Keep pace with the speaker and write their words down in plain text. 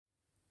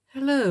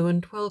Hello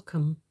and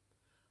welcome.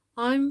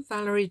 I'm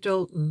Valerie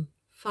Dalton,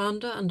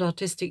 founder and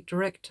artistic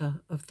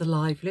director of the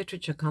Live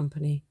Literature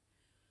Company.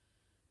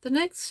 The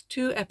next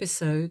two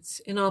episodes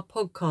in our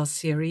podcast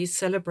series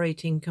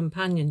celebrating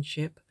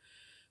companionship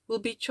will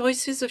be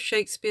choices of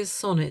Shakespeare's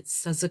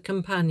sonnets as a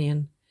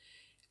companion,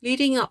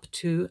 leading up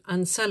to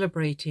and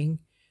celebrating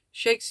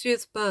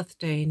Shakespeare's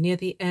birthday near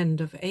the end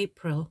of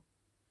April.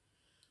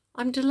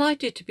 I'm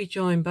delighted to be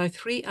joined by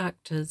three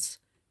actors,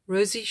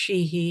 Rosie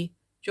Sheehy,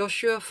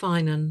 Joshua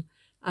Finan,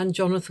 and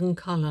Jonathan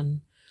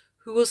Cullen,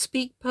 who will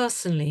speak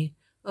personally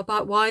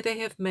about why they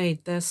have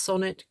made their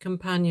sonnet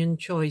companion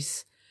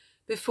choice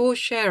before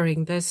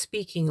sharing their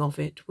speaking of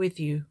it with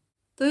you.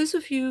 Those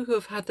of you who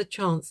have had the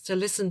chance to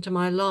listen to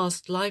my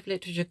last Live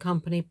Literature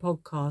Company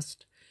podcast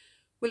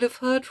will have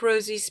heard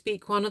Rosie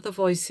speak one of the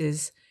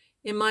voices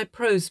in my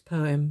prose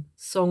poem,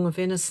 Song of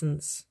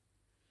Innocence.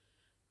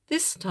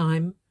 This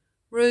time,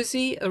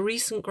 Rosie, a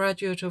recent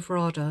graduate of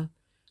RADA,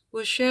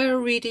 will share a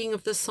reading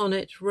of the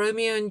sonnet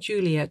Romeo and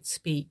Juliet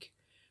speak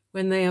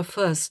when they are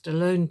first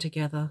alone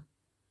together.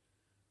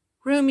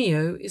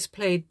 Romeo is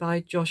played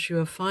by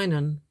Joshua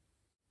Finan,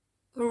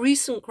 a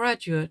recent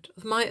graduate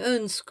of my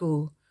own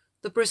school,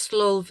 the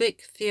Bristol Old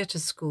Vic Theatre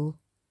School.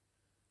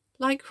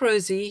 Like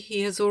Rosie,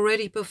 he has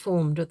already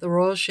performed at the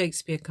Royal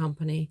Shakespeare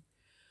Company.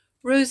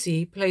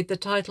 Rosie played the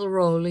title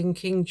role in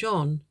King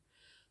John.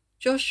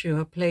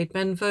 Joshua played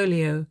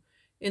Benvolio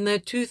in their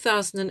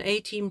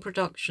 2018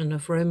 production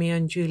of Romeo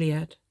and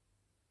Juliet.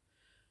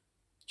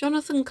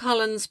 Jonathan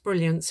Cullen's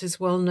brilliance is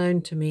well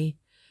known to me,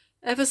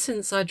 ever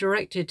since I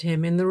directed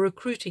him in The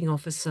Recruiting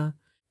Officer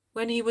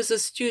when he was a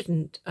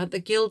student at the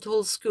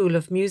Guildhall School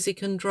of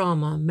Music and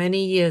Drama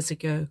many years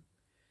ago.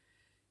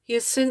 He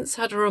has since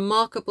had a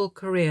remarkable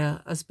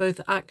career as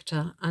both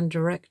actor and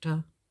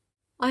director.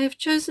 I have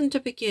chosen to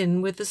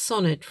begin with the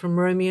sonnet from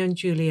Romeo and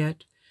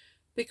Juliet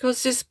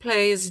because this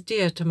play is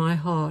dear to my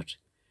heart.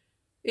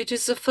 It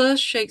is the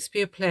first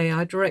Shakespeare play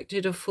I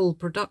directed a full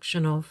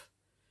production of.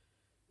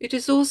 It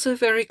is also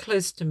very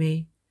close to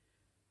me,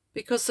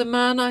 because the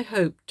man I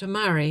hoped to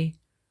marry,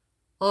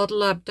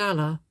 Adil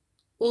Abdallah,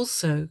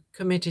 also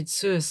committed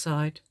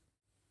suicide.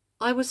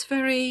 I was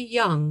very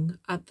young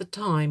at the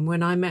time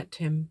when I met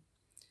him.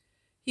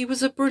 He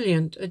was a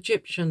brilliant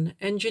Egyptian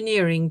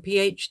engineering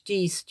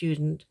PhD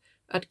student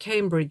at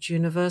Cambridge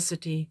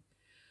University,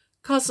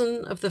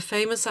 cousin of the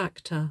famous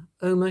actor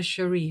Omar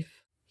Sharif.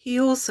 He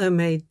also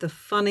made the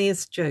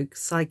funniest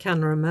jokes I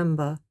can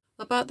remember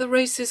about the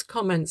racist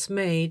comments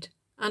made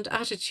and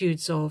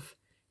attitudes of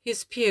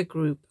his peer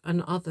group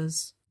and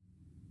others.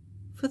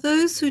 For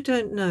those who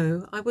don't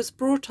know, I was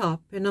brought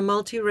up in a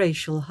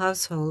multiracial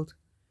household.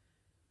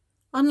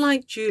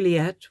 Unlike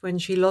Juliet when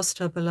she lost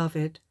her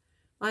beloved,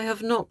 I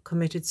have not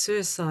committed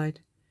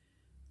suicide,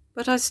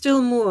 but I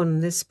still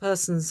mourn this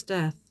person's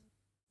death.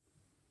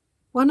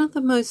 One of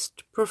the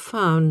most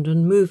profound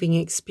and moving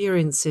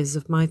experiences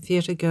of my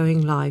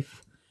theatre-going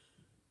life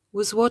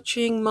was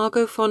watching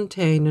Margot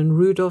Fonteyn and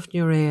Rudolf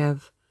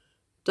Nureyev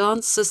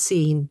dance a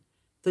scene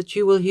that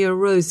you will hear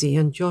Rosie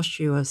and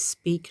Joshua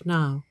speak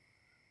now.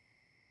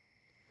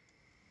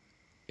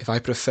 If I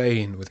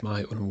profane with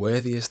my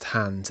unworthiest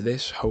hand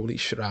this holy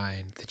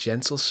shrine, the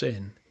gentle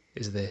sin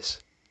is this.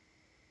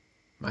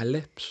 My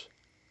lips,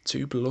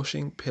 two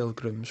blushing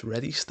pilgrims,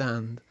 ready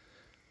stand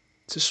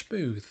to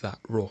smooth that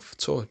rough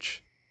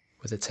touch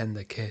with a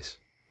tender kiss.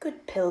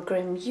 Good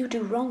pilgrim, you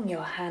do wrong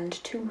your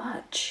hand too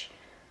much,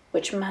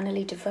 which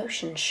mannerly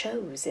devotion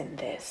shows in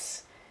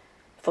this.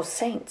 For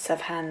saints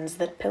have hands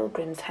that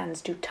pilgrims' hands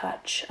do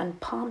touch,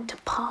 and palm to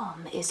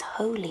palm is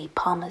holy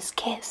palmer's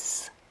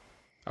kiss.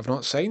 I've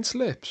not saints'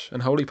 lips,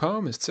 and holy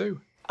palmers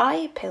too.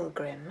 I,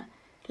 pilgrim,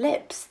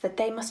 lips that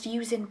they must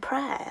use in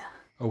prayer.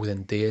 Oh,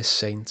 then, dear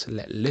saint,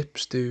 let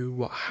lips do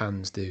what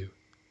hands do.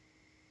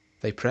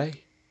 They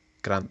pray,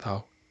 grant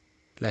thou,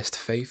 lest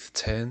faith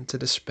turn to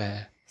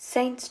despair.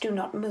 Saints do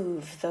not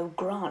move, though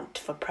grant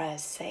for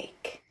prayer's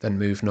sake. Then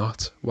move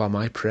not, while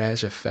my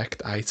prayer's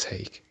effect I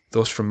take.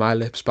 Thus from my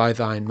lips by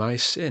thine my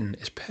sin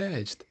is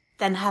purged.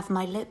 Then have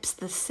my lips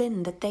the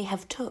sin that they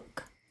have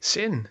took.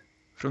 Sin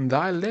from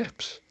thy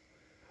lips?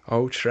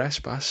 O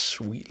trespass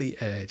sweetly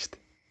urged,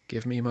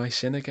 give me my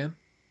sin again.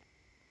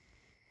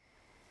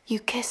 You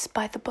kiss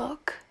by the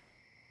book.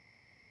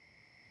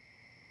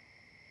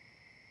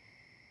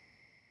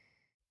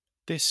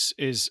 This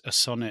is a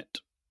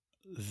sonnet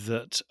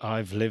that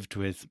I've lived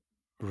with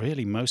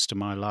really most of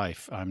my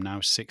life. I'm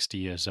now 60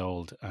 years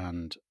old,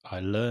 and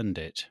I learned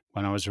it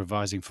when I was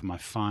revising for my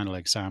final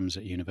exams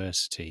at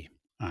university.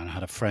 And I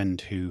had a friend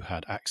who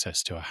had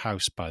access to a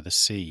house by the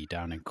sea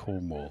down in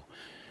Cornwall,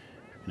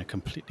 in a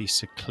completely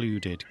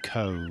secluded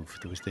cove.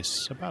 There was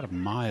this about a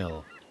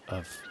mile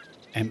of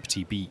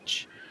empty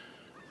beach,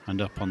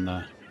 and up on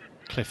the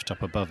cliff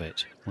top above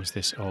it was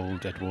this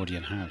old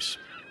Edwardian house.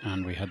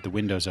 And we had the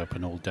windows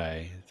open all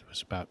day. There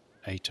was about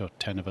 8 or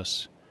 10 of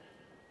us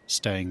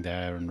staying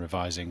there and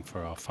revising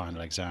for our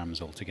final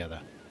exams all together.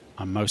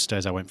 And most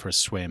days I went for a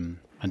swim,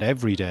 and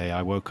every day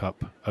I woke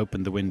up,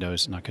 opened the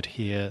windows, and I could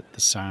hear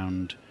the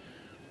sound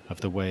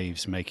of the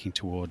waves making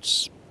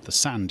towards the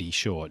sandy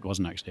shore. It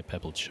wasn't actually a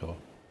pebbled shore.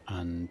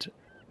 And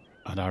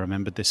I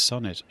remembered this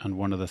sonnet, and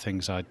one of the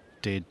things I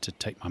did to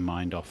take my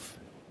mind off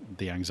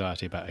the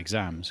anxiety about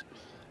exams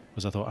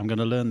was I thought, I'm going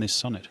to learn this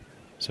sonnet.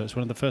 So it's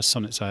one of the first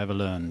sonnets I ever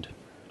learned,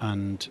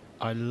 and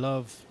I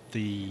love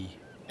the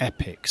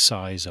epic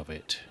size of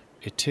it.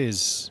 It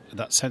is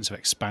that sense of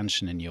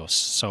expansion in your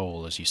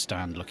soul as you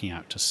stand looking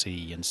out to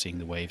sea and seeing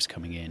the waves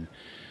coming in,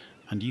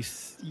 and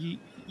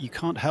you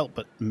can't help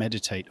but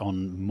meditate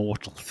on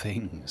mortal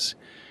things.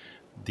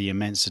 The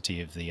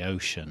immensity of the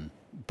ocean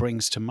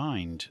brings to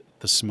mind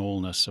the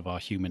smallness of our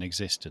human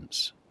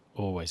existence.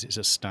 Always, it's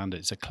a standard,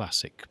 it's a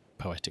classic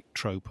poetic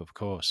trope, of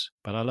course.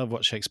 But I love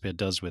what Shakespeare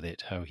does with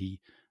it, how he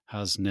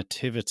has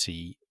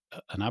nativity,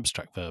 an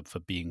abstract verb for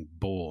being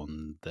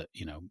born, that,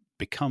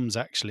 becomes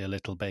actually a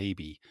little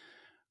baby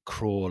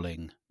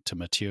crawling to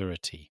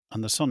maturity.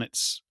 And the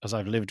sonnets, as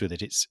I've lived with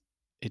it,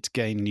 it's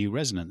gained new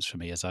resonance for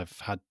me as I've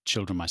had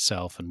children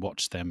myself and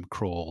watched them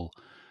crawl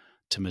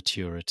to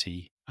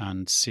maturity,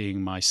 and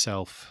seeing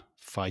myself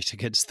fight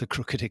against the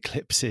crooked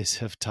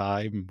eclipses of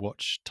time,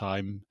 watch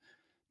time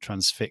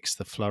transfix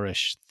the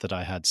flourish that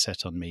I had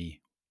set on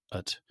me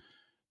at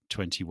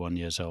 21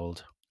 years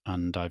old.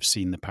 And I've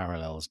seen the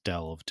parallels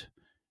delved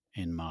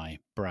in my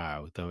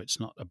brow, though it's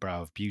not a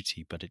brow of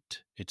beauty, but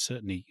it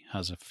certainly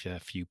has a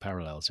few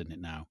parallels in it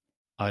now.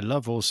 I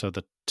love also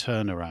the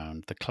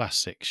turnaround, the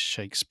classic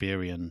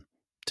Shakespearean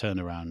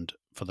turnaround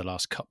for the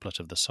last couplet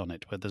of the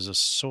sonnet, where there's a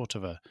sort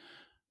of a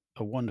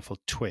wonderful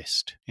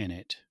twist in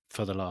it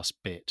for the last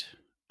bit.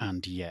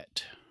 And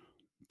yet,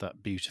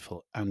 that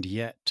beautiful, and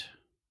yet,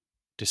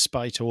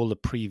 despite all the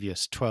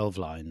previous 12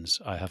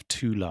 lines, I have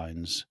 2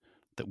 lines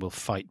that will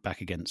fight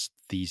back against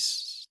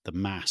the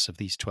mass of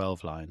these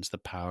 12 lines, the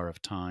power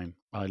of time.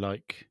 I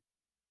like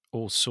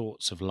all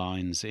sorts of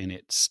lines in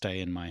it stay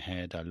in my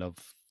head. I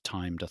love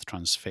time doth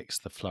transfix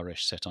the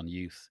flourish set on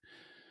youth.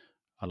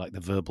 I like the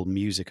verbal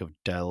music of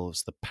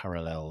delves the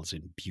parallels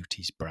in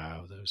beauty's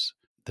brow,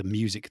 the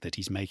music that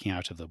he's making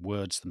out of the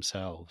words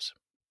themselves.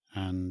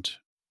 And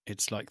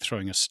it's like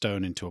throwing a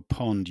stone into a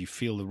pond. You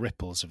feel the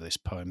ripples of this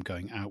poem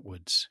going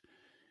outwards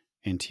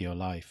into your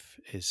life.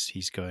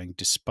 He's going,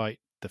 despite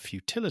the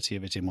futility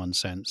of it in one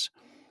sense,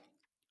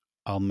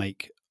 I'll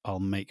make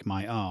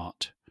my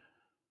art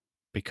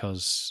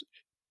because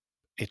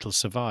it'll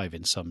survive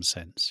in some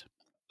sense.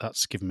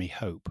 That's given me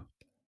hope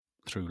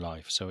through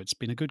life. So it's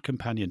been a good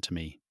companion to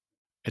me.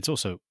 It's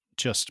also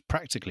just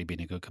practically been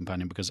a good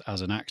companion because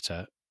as an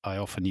actor, I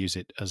often use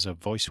it as a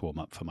voice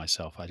warm-up for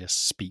myself. I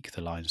just speak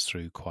the lines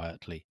through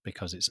quietly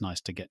because it's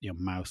nice to get your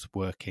mouth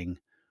working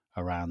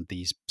around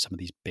some of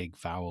these big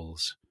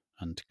vowels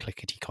and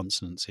clickety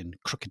consonants in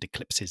crooked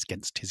eclipses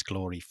against his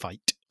glory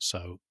fight.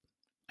 So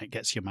it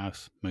gets your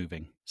mouth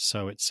moving.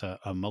 So it's a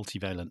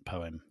multivalent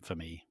poem for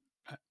me.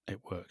 It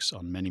works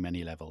on many,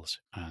 many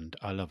levels, and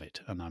I love it.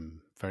 And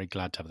I'm very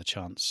glad to have the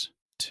chance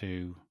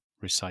to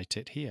recite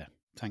it here.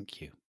 Thank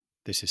you.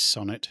 This is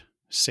Sonnet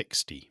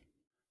 60.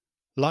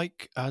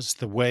 Like as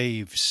the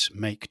waves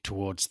make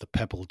towards the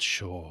pebbled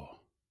shore,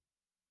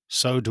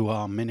 so do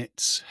our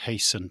minutes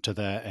hasten to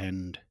their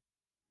end.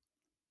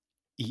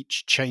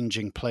 Each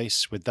changing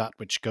place with that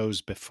which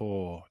goes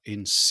before,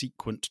 in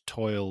sequent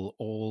toil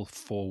all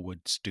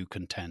forwards do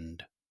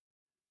contend.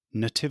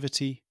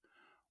 Nativity,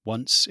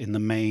 once in the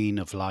main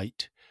of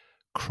light,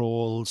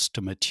 crawls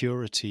to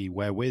maturity,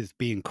 wherewith,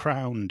 being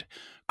crowned,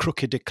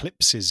 crooked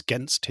eclipses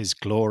 'gainst his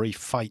glory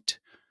fight,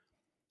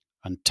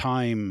 and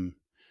time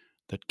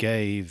that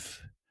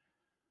gave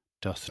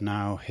doth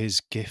now his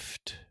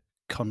gift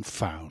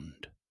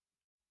confound.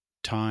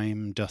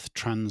 Time doth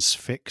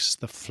transfix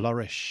the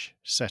flourish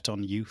set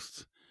on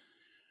youth,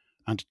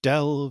 and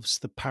delves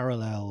the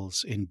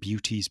parallels in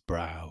beauty's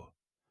brow,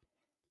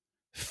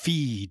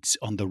 feeds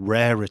on the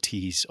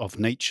rarities of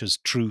nature's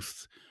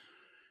truth,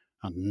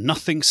 and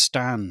nothing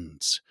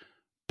stands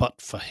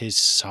but for his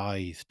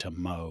scythe to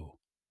mow.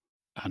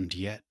 And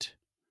yet,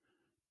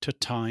 to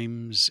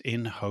times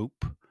in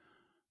hope,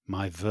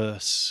 my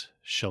verse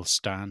shall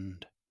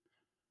stand,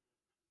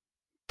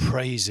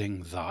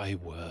 praising thy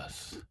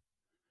worth,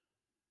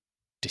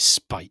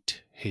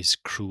 despite his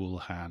cruel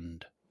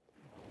hand.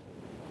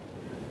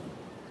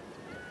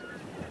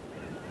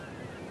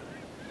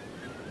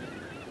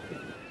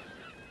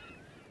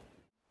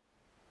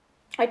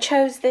 I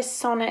chose this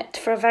sonnet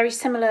for a very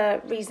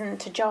similar reason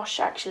to Josh,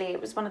 actually.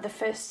 It was one of the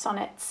first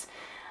sonnets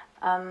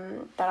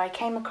that I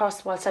came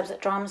across whilst I was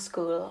at drama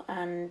school,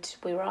 and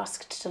we were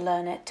asked to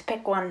learn it, to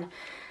pick one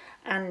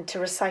and to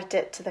recite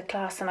it to the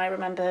class. And I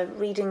remember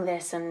reading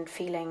this and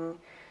feeling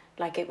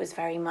like it was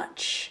very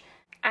much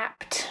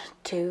apt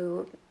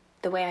to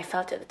the way I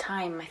felt at the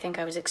time. I think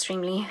I was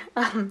extremely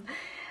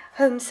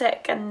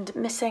homesick and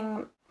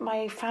missing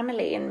my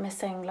family and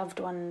missing loved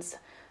ones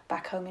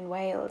back home in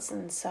Wales,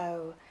 and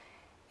so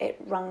it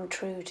rung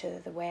true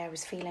to the way I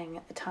was feeling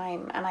at the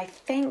time. And I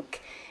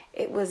think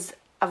it was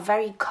a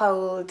very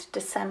cold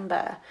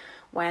December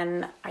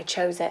when I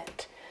chose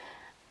it.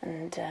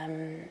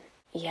 And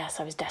yes,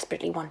 I was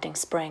desperately wanting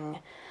spring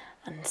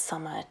and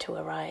summer to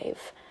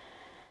arrive.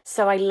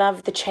 So I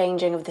love the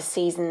changing of the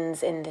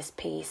seasons in this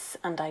piece,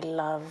 and I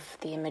love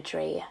the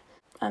imagery.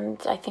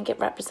 And I think it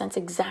represents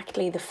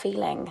exactly the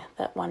feeling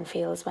that one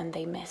feels when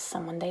they miss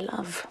someone they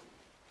love.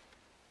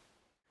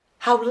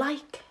 How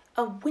like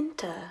a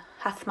winter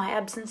hath my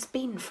absence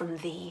been from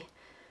thee,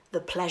 the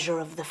pleasure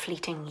of the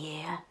fleeting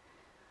year.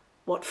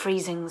 What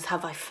freezings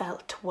have I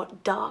felt,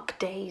 what dark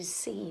days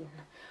seen,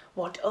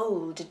 what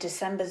old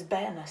December's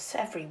bareness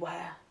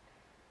everywhere.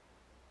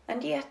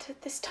 And yet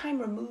at this time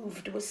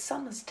removed was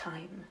summer's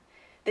time,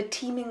 the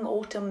teeming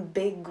autumn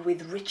big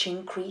with rich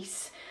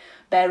increase,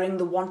 bearing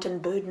the wanton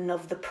burden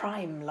of the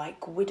prime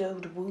like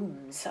widowed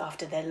wombs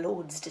after their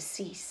lord's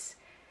decease.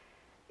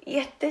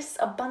 Yet this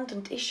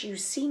abundant issue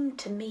seemed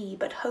to me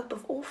but hope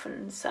of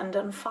orphans and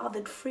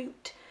unfathered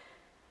fruit.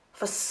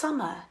 For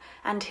summer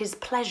and his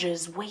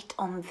pleasures wait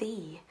on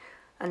thee,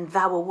 and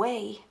thou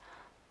away,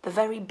 the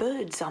very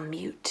birds are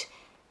mute.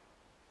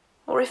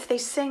 Or if they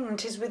sing,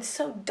 'tis with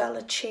so dull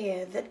a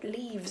cheer that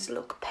leaves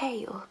look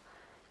pale,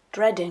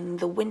 dreading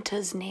the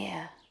winter's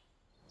near.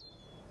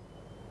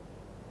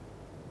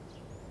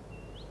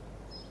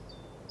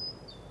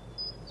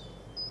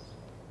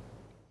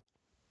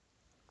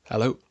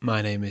 Hello,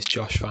 my name is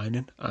Josh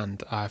Finan,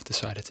 and I've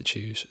decided to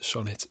choose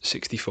Sonnet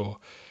 64.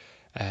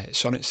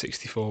 Sonnet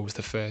 64 was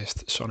the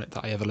first sonnet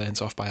that I ever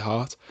learnt off by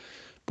heart,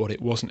 but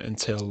it wasn't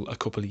until a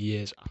couple of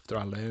years after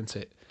I learnt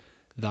it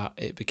that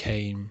it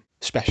became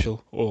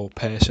special or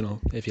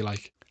personal, if you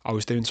like. I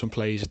was doing some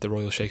plays at the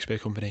Royal Shakespeare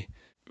Company.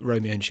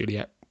 Romeo and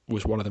Juliet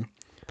was one of them.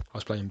 I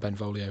was playing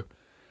Benvolio,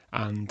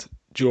 and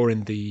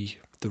during the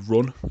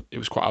run, it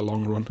was quite a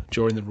long run.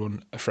 During the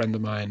run, a friend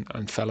of mine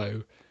and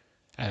fellow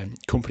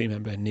company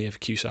member, Neve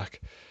Cusack,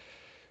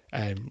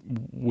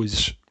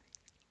 was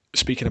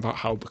speaking about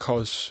how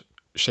because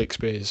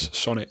Shakespeare's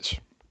sonnets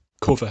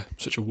cover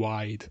such a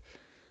wide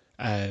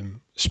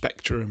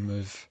spectrum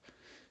of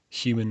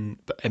human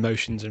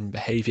emotions and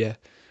behaviour,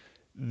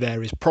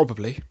 there is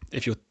probably,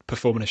 if you're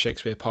performing a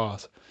Shakespeare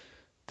part,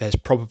 there's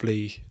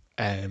probably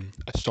a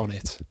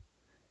sonnet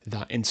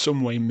that in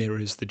some way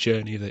mirrors the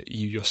journey that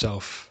you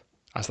yourself,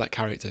 as that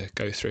character,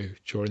 go through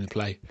during the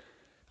play.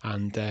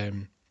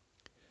 And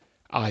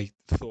I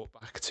thought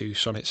back to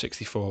Sonnet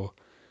 64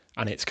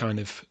 and its kind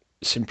of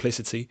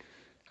simplicity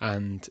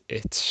and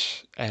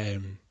its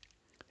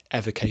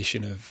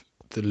evocation of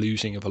the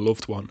losing of a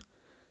loved one,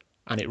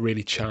 and it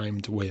really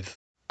chimed with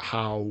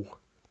how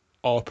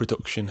our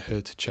production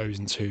had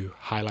chosen to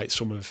highlight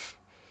some of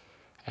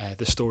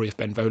the story of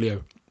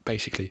Benvolio,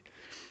 basically.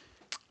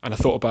 And I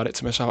thought about it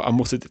to myself, I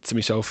muttered it to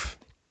myself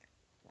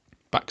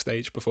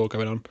backstage before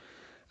going on,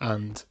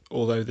 and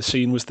although the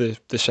scene was the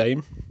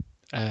same,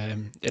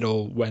 it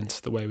all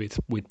went the way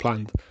we'd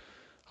planned,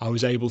 I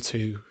was able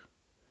to,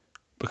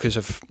 because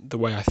of the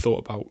way I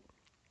thought about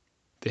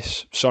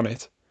this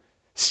sonnet,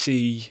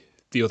 see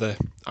the other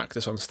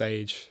actors on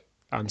stage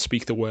and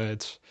speak the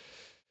words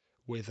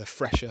with a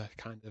fresher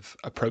kind of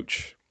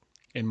approach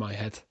in my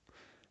head.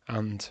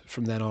 And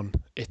from then on,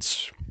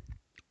 it's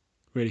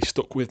really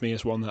stuck with me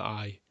as one that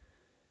I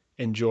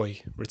enjoy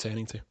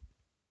returning to.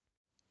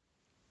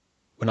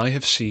 When I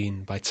have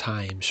seen by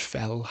time's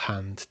fell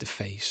hand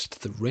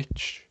defaced the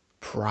rich,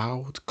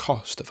 proud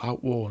cost of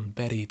outworn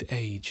buried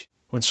age,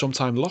 when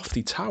sometime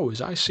lofty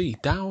towers I see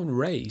down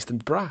raised,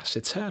 and brass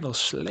eternal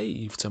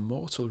slave to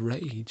mortal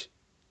rage,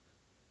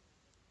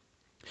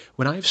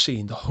 when I have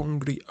seen the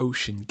hungry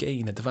ocean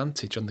gain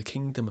advantage on the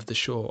kingdom of the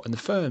shore, and the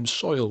firm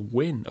soil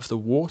win of the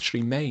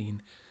watery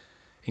main,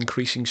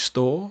 increasing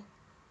store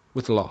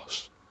with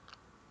loss,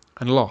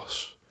 and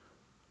loss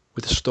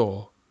with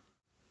store,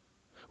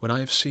 when I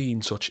have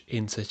seen such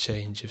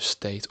interchange of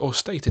state, or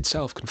state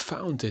itself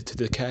confounded to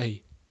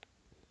decay,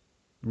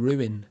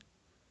 ruin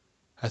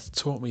hath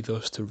taught me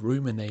thus to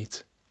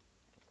ruminate,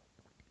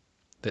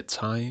 that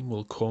time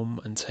will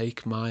come and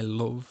take my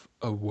love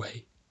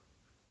away.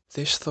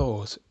 This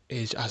thought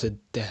is as a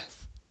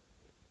death,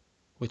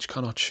 which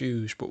cannot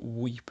choose but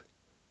weep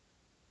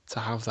to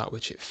have that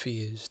which it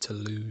fears to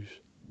lose.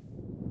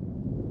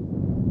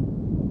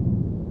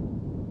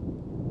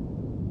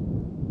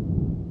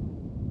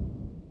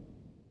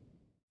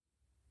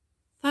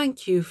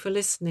 Thank you for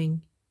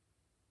listening.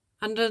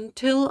 And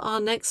until our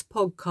next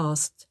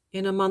podcast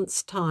in a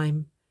month's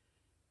time,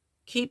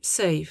 keep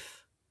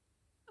safe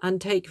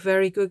and take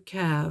very good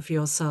care of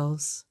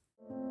yourselves.